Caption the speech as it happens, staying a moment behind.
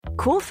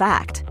Cool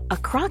fact, a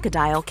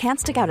crocodile can't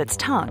stick out its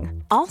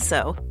tongue.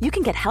 Also, you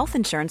can get health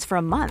insurance for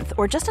a month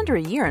or just under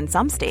a year in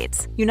some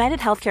states. United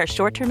Healthcare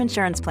short-term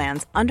insurance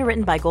plans,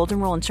 underwritten by Golden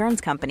Rule Insurance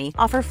Company,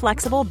 offer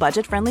flexible,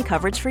 budget-friendly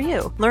coverage for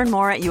you. Learn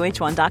more at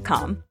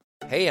uh1.com.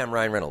 Hey, I'm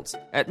Ryan Reynolds.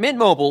 At Mint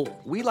Mobile,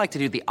 we like to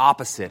do the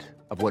opposite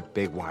of what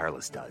Big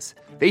Wireless does.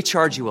 They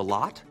charge you a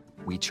lot,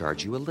 we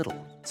charge you a little.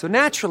 So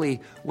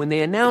naturally, when they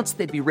announced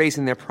they'd be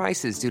raising their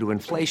prices due to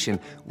inflation,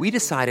 we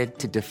decided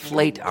to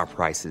deflate our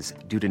prices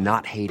due to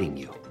not hating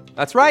you.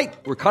 That's right.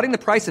 We're cutting the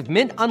price of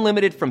Mint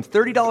Unlimited from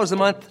 $30 a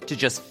month to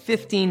just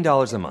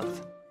 $15 a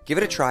month. Give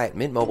it a try at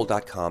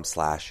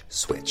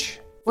mintmobile.com/switch.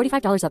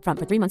 $45 up front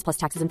for 3 months plus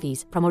taxes and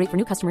fees. Promo rate for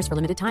new customers for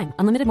limited time.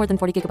 Unlimited more than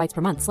 40 gigabytes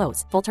per month.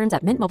 Slows full terms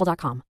at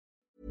mintmobile.com.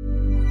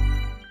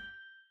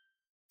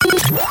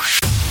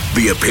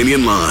 The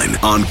Opinion Line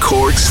on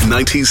Cork's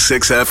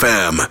 96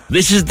 FM.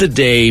 This is the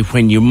day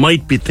when you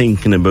might be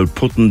thinking about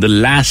putting the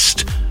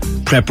last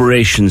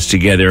preparations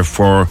together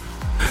for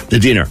the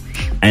dinner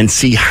and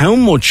see how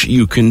much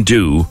you can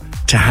do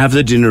to have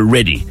the dinner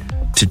ready,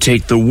 to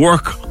take the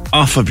work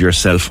off of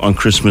yourself on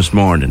Christmas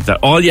morning. That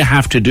all you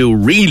have to do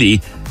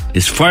really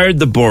is fire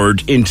the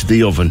bird into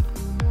the oven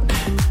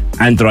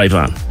and drive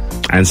on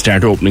and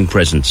start opening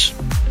presents.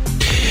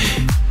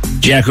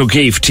 Jack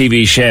O'Keefe,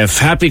 TV chef.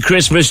 Happy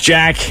Christmas,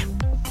 Jack.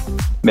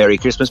 Merry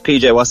Christmas,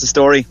 PJ. What's the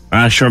story?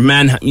 Sure,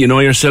 man. You know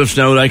yourself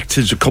now, like,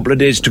 there's a couple of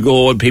days to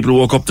go and people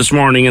woke up this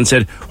morning and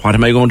said, what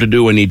am I going to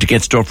do? I need to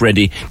get stuff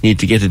ready, need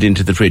to get it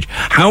into the fridge.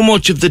 How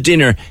much of the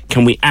dinner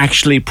can we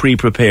actually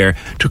pre-prepare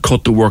to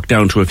cut the work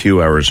down to a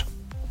few hours?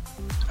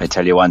 I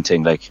tell you one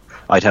thing, like,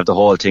 I'd have the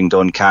whole thing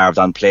done, carved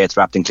on plates,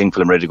 wrapped in cling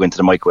film, ready to go into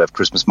the microwave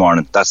Christmas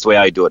morning. That's the way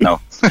I do it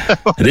now.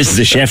 This is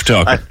a chef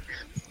talk.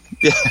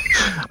 Yeah,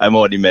 I'm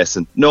only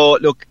messing. No,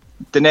 look,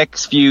 the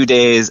next few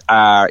days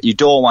you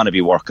don't want to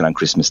be working on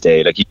Christmas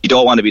Day. Like, you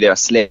don't want to be there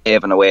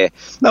slaving away.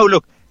 No,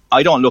 look,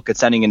 I don't look at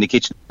standing in the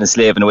kitchen and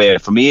slaving away.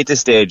 For me at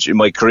this stage in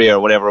my career,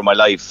 whatever in my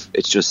life,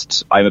 it's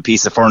just, I'm a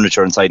piece of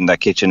furniture inside in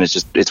that kitchen.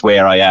 It's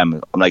where I am.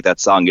 I'm like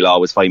that song, you'll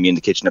always find me in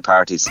the kitchen at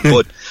parties.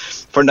 But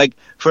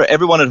for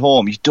everyone at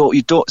home, you don't,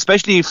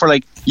 especially for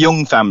like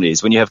young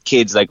families, when you have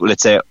kids, like,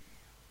 let's say,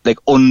 like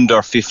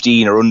under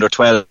 15 or under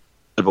 12,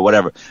 or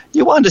whatever,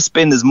 you want to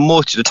spend as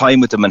much of the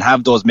time with them and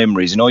have those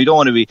memories. You know, you don't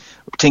want to be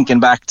thinking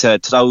back to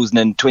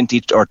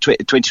 2020 or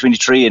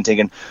 2023 and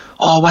thinking,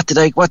 oh, what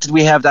did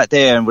we have that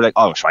day? And we're like,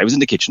 oh, sure, I was in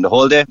the kitchen the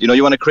whole day. You know,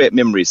 you want to create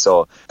memories.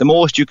 So the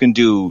most you can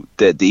do,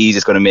 the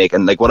easiest going to make.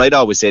 And like what I'd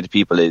always say to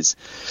people is,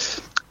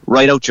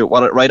 write out what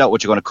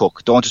you're going to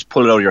cook. Don't just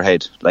pull it out of your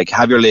head. Like,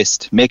 have your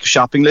list, make a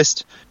shopping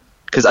list.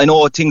 Because I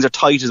know things are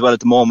tight as well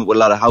at the moment with a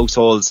lot of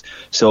households.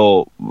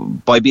 So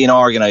by being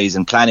organised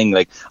and planning,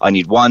 like, I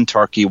need 1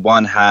 turkey,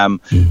 1 ham,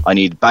 I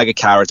need a bag of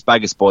carrots,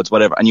 bag of spuds,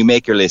 whatever. And you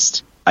make your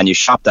list and you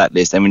shop that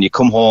list. And when you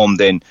come home,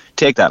 then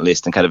take that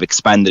list and kind of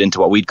expand it into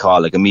what we'd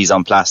call like a mise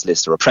en place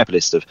list or a prep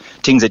list of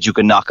things that you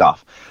can knock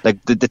off.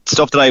 Like the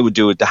stuff that I would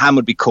do, the ham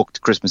would be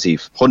cooked Christmas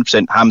Eve,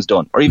 100% ham's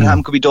done. Or even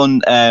ham could be done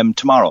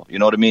tomorrow. You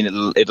know what I mean?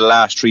 It'll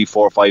last 3,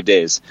 4, 5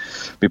 days.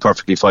 Be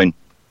perfectly fine.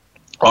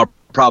 Or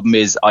problem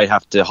is I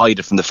have to hide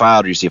it from the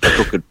father. You see, if I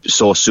cook it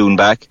so soon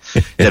back,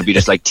 there'll be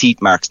just like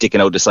teeth marks sticking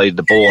out the side of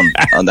the bone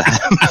on the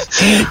ham.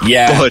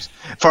 Yeah. But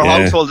for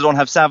households that don't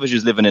have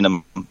savages living in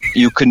them,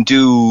 you can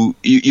do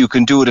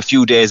it a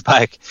few days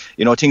back.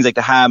 You know, things like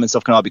the ham and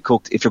stuff can all be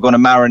cooked. If you're going to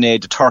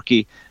marinate the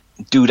turkey,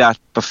 do that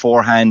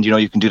beforehand. You know,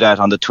 you can do that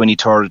on the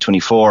 23rd or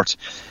 24th.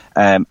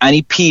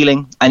 Any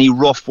peeling, any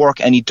rough work,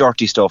 any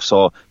dirty stuff.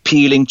 So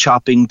peeling,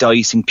 chopping,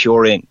 dicing,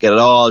 pureeing, get it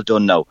all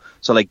done now.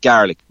 So like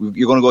garlic,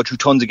 you're going to go through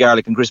tons of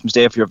garlic on Christmas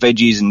Day for your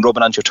veggies and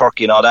rubbing onto your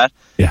turkey and all that.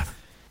 Yeah.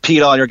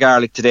 Peel all your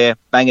garlic today,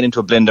 bang it into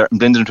a blender and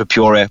blend it into a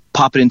puree,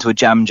 pop it into a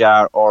jam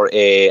jar or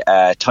a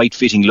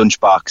tight-fitting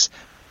lunchbox,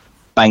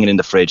 bang it in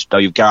the fridge. Now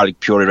you've garlic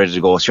puree ready to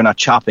go. So you're not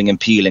chopping and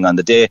peeling on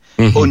the day.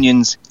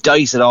 Onions,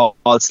 dice it all,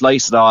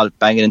 slice it all,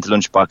 bang it into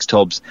lunchbox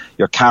tubs.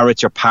 Your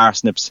carrots, your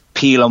parsnips,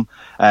 peel them.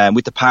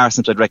 With the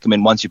parsnips, I'd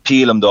recommend once you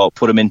peel them though,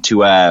 put them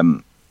into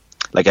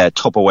like a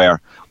Tupperware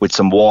with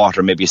some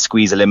water, maybe a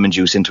squeeze of lemon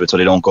juice into it so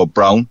they don't go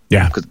brown.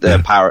 Yeah. Because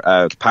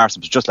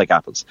parsnips are just like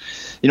apples.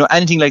 You know,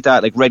 anything like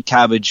that, like red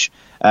cabbage,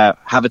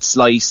 have it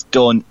sliced,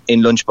 done in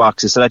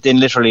lunchboxes, so that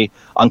then literally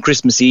on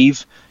Christmas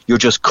Eve, you're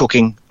just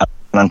cooking.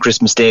 And on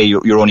Christmas Day,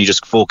 you're only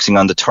just focusing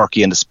on the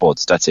turkey and the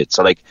spuds. That's it.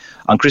 So like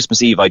on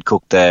Christmas Eve, I'd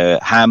cook the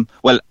ham.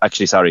 Well,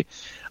 actually, sorry,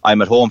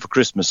 I'm at home for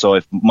Christmas, so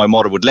if my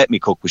mother would let me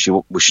cook, which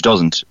she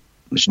doesn't.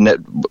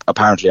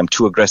 Apparently I'm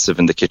too aggressive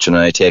in the kitchen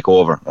and I take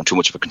over. I'm too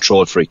much of a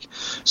control freak,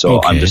 so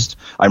okay.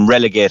 I'm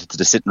relegated to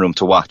the sitting room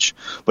to watch.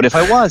 But if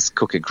I was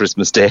cooking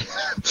Christmas Day,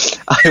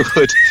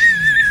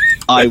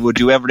 I would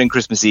do everything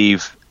Christmas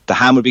Eve. The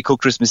ham would be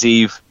cooked Christmas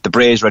Eve, the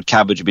braised red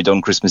cabbage would be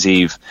done Christmas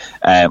Eve.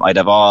 I'd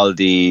have all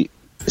the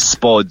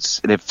spuds,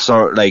 not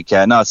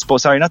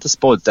the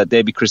spuds, that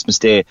they'd be Christmas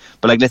Day,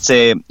 but like let's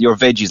say your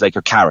veggies, like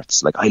your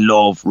carrots, like I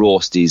love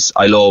roasties,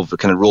 I love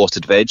kind of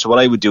roasted veg. So what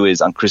I would do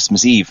is on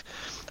Christmas Eve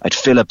I'd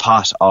fill a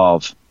pot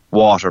of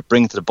water,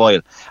 bring it to the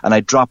boil, and I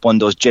drop one of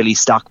those jelly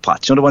stock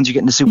pots. You know the ones you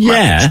get in the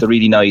supermarkets? The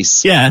really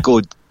nice,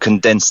 good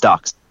condensed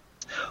stocks.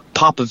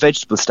 Pop a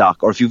vegetable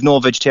stock, or if you've no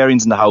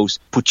vegetarians in the house,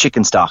 put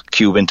chicken stock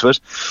cube into it,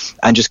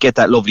 and just get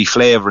that lovely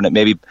flavour in it.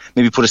 Maybe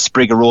put a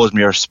sprig of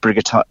rosemary or a sprig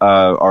of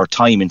or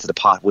thyme into the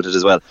pot with it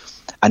as well,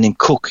 and then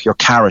cook your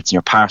carrots and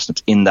your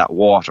parsnips in that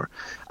water.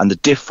 And the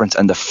difference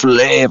and the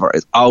flavour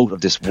is out of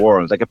this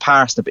world. Like a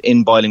parsnip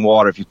in boiling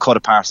water, if you cut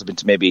a parsnip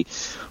into maybe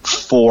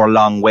 4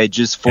 long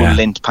wedges,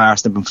 full-length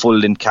parsnip and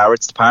full-length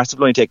carrots, the parsnip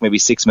will only take maybe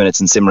 6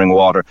 minutes in simmering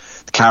water.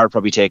 The carrot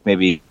probably take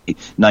maybe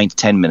 9 to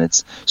 10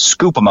 minutes.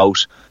 Scoop them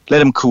out, let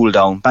them cool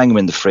down, bang them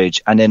in the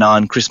fridge, and then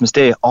on Christmas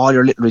Day, all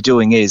you're literally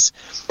doing is,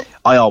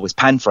 I always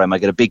pan fry them. I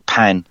get a big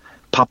pan,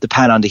 pop the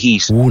pan on the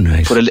heat,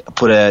 nice.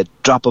 put a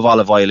drop of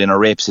olive oil in or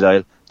rapeseed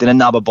oil, then a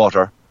knob of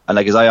butter, and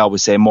like as I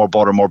always say, more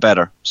butter, more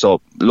better. So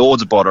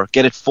loads of butter,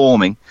 get it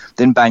foaming,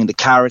 then bang the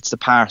carrots, the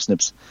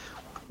parsnips,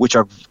 which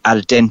are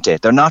al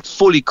dente. They're not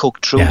fully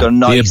cooked through. They're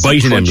nice. You're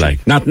biting them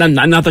like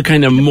not the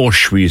kind of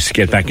mush we used to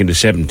get back in the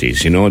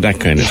 70s. You know, that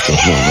kind of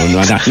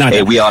stuff. No,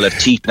 hey, we all have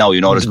teeth now. You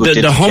know, there's good.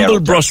 The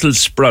humble Brussels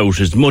sprout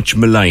is much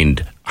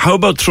maligned. How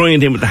about throwing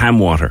it in with the ham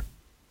water?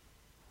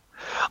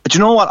 Do you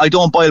know what? I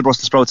don't boil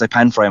Brussels sprouts. I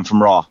pan fry them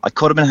from raw. I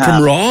cut them in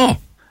half.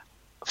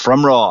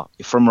 From raw.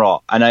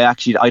 And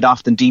I'd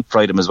often deep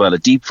fry them as well. A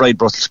deep fried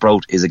Brussels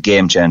sprout is a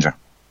game changer.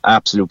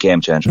 Absolute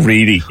game changer.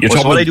 Really? You're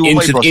talking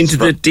into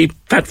the deep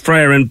fat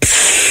fryer and...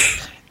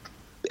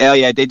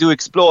 Yeah, they do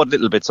explode a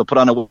little bit, so put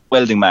on a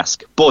welding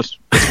mask. But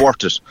it's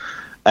worth it.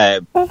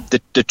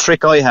 The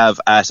trick I have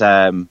at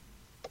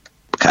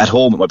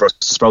home with my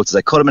Brussels sprouts is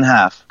I cut them in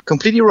half,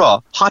 completely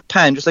raw, hot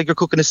pan, just like you're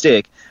cooking a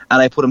steak, and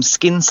I put them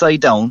skin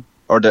side down,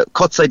 or the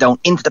cut side down,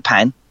 into the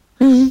pan.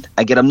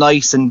 I get them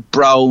nice and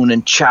brown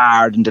and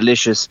charred and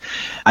delicious,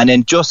 and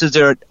then just as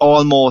they're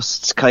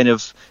almost kind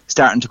of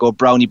starting to go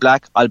browny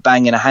black, I'll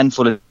bang in a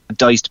handful of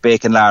diced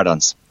bacon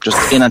lardons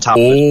just in on top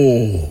of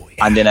it,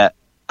 and then a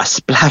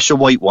splash of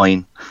white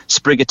wine,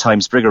 sprig of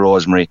thyme, sprig of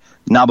rosemary,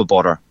 knob of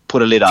butter,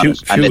 put a lid on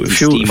it, and let them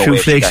steam away. Few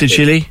flakes of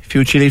chilli,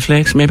 few chilli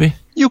flakes maybe.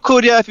 You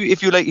could, yeah,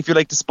 if you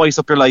like to spice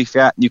up your life,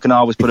 yeah, you can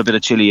always put a bit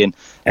of chilli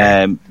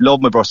in.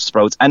 Love my Brussels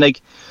sprouts, and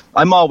like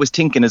I'm always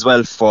thinking as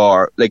well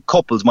for like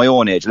couples my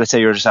own age. Let's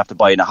say you just have to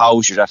buy in a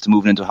house, you have to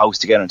move into a house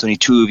together, and it's only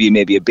 2 of you,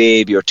 maybe a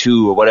baby or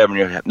 2 or whatever, and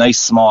you have a nice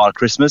small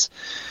Christmas.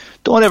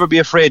 Don't ever be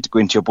afraid to go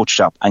into your butcher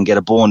shop and get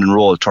a bone and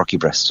rolled turkey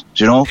breast.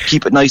 You know,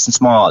 keep it nice and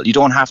small. You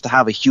don't have to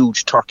have a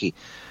huge turkey.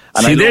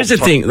 And see, there's the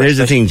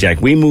thing,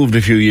 Jack. We moved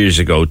a few years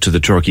ago to the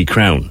Turkey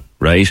Crown,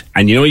 right?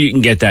 And you know you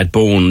can get that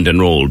boned and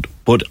rolled,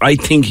 but I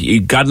think you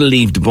got to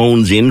leave the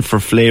bones in for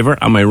flavour.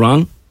 Am I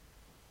wrong?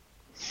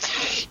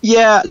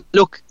 Yeah,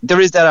 look,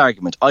 there is that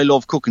argument. I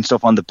love cooking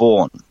stuff on the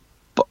bone,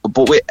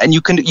 but wait, and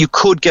you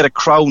could get a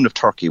crown of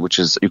turkey, which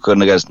is you could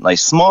get a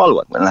nice small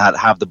one and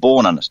have the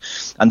bone on it.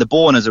 And the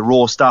bone is a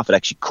roast off; it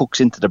actually cooks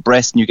into the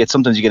breast, and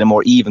sometimes you get a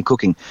more even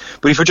cooking.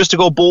 But if you're just to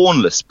go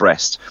boneless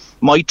breast,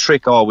 my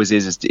trick always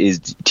is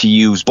to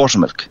use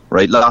buttermilk,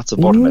 right? Lots of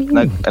buttermilk.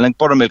 And like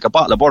buttermilk, a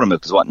bottle of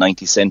buttermilk is what,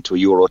 90 cents to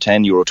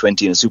 €1.10,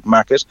 €1.20 in a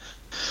supermarket.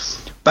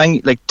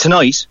 Bang, like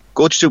tonight,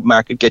 go to the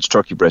supermarket, get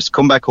your turkey breast,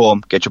 come back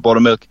home, get your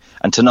buttermilk,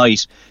 and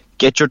tonight,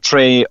 get your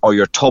tray or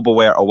your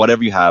Tupperware or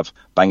whatever you have,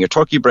 bang your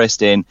turkey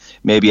breast in,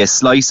 maybe a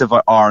slice of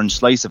orange,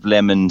 slice of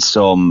lemon,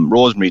 some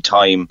rosemary,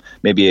 thyme,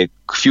 maybe a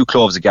few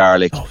cloves of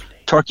garlic,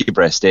 turkey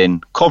breast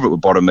in, cover it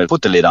with buttermilk,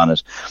 put the lid on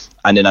it,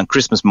 and then on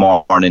Christmas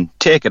morning,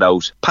 take it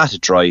out, pat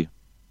it dry,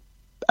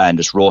 and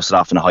just roast it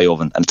off in a high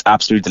oven, and it's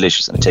absolutely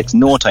delicious, and it takes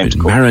no time to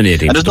cook.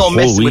 Marinating, and there's no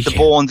messing with the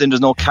bones, and there's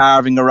no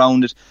carving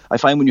around it. I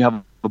find when you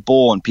have a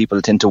bone,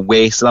 people tend to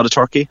waste a lot of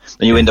turkey,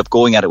 and you end up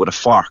going at it with a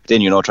fork,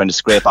 then trying to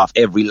scrape off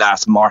every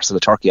last morsel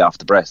of turkey off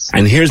the breast.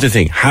 And here's the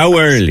thing: how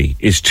early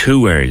is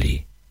too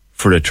early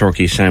for a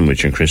turkey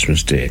sandwich on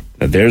Christmas Day?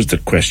 Now, there's the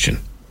question.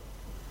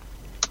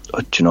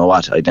 Do you know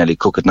what? I'd nearly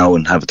cook it now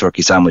and have a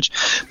turkey sandwich.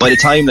 By the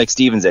time like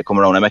Stephen's Day come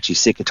around, I'm actually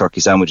sick of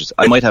turkey sandwiches.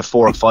 I might have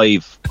 4 or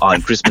 5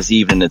 on Christmas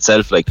evening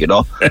itself, No,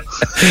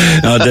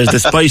 there's the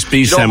spiced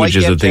beef sandwich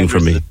is a thing for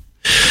me.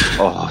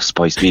 Oh,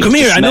 spiced beef. Come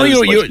here, I know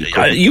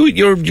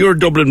you're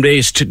Dublin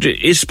based.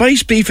 Is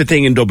spiced beef a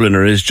thing in Dublin,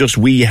 or is just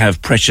we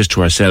have precious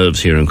to ourselves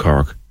here in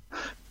Cork?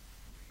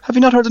 Have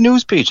you not heard the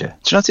news, PJ?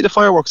 Did you not see the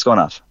fireworks going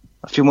off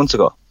a few months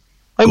ago?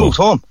 I moved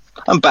home.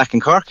 I'm back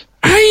in Cork.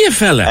 Are you,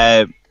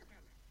 fella?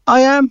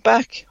 I am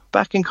back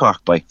in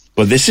Cork, boy.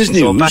 Well, this is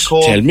news.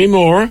 Tell me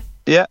more.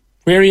 Yeah.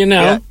 Where are you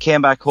now? Yeah,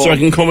 came back home. So I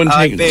can come and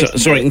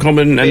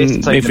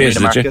make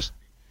faces at you.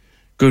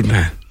 Good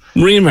man.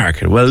 Marina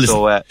Market. Well, listen.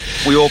 So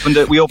we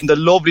opened a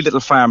lovely little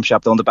farm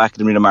shop down the back of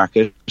the Marina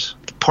Market.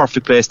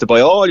 Perfect place to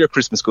buy all your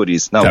Christmas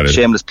goodies. Now,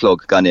 shameless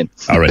plug, gone in.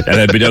 All right, and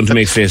I'll be down to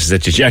make faces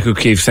at you. Jack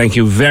O'Keefe, thank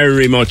you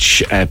very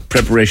much.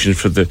 Preparations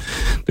for the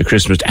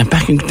Christmas. And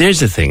back in, there's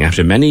the thing,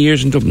 after many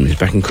years in Dublin, he's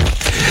back in Cork.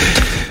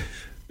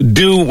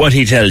 Do what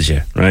he tells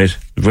you, right?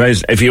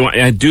 If you want,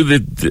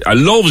 I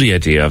love the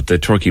idea of the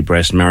turkey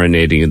breast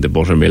marinating in the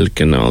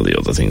buttermilk and all the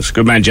other things.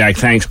 Good man, Jack,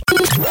 thanks.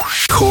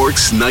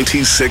 Cork's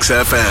 96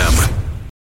 FM.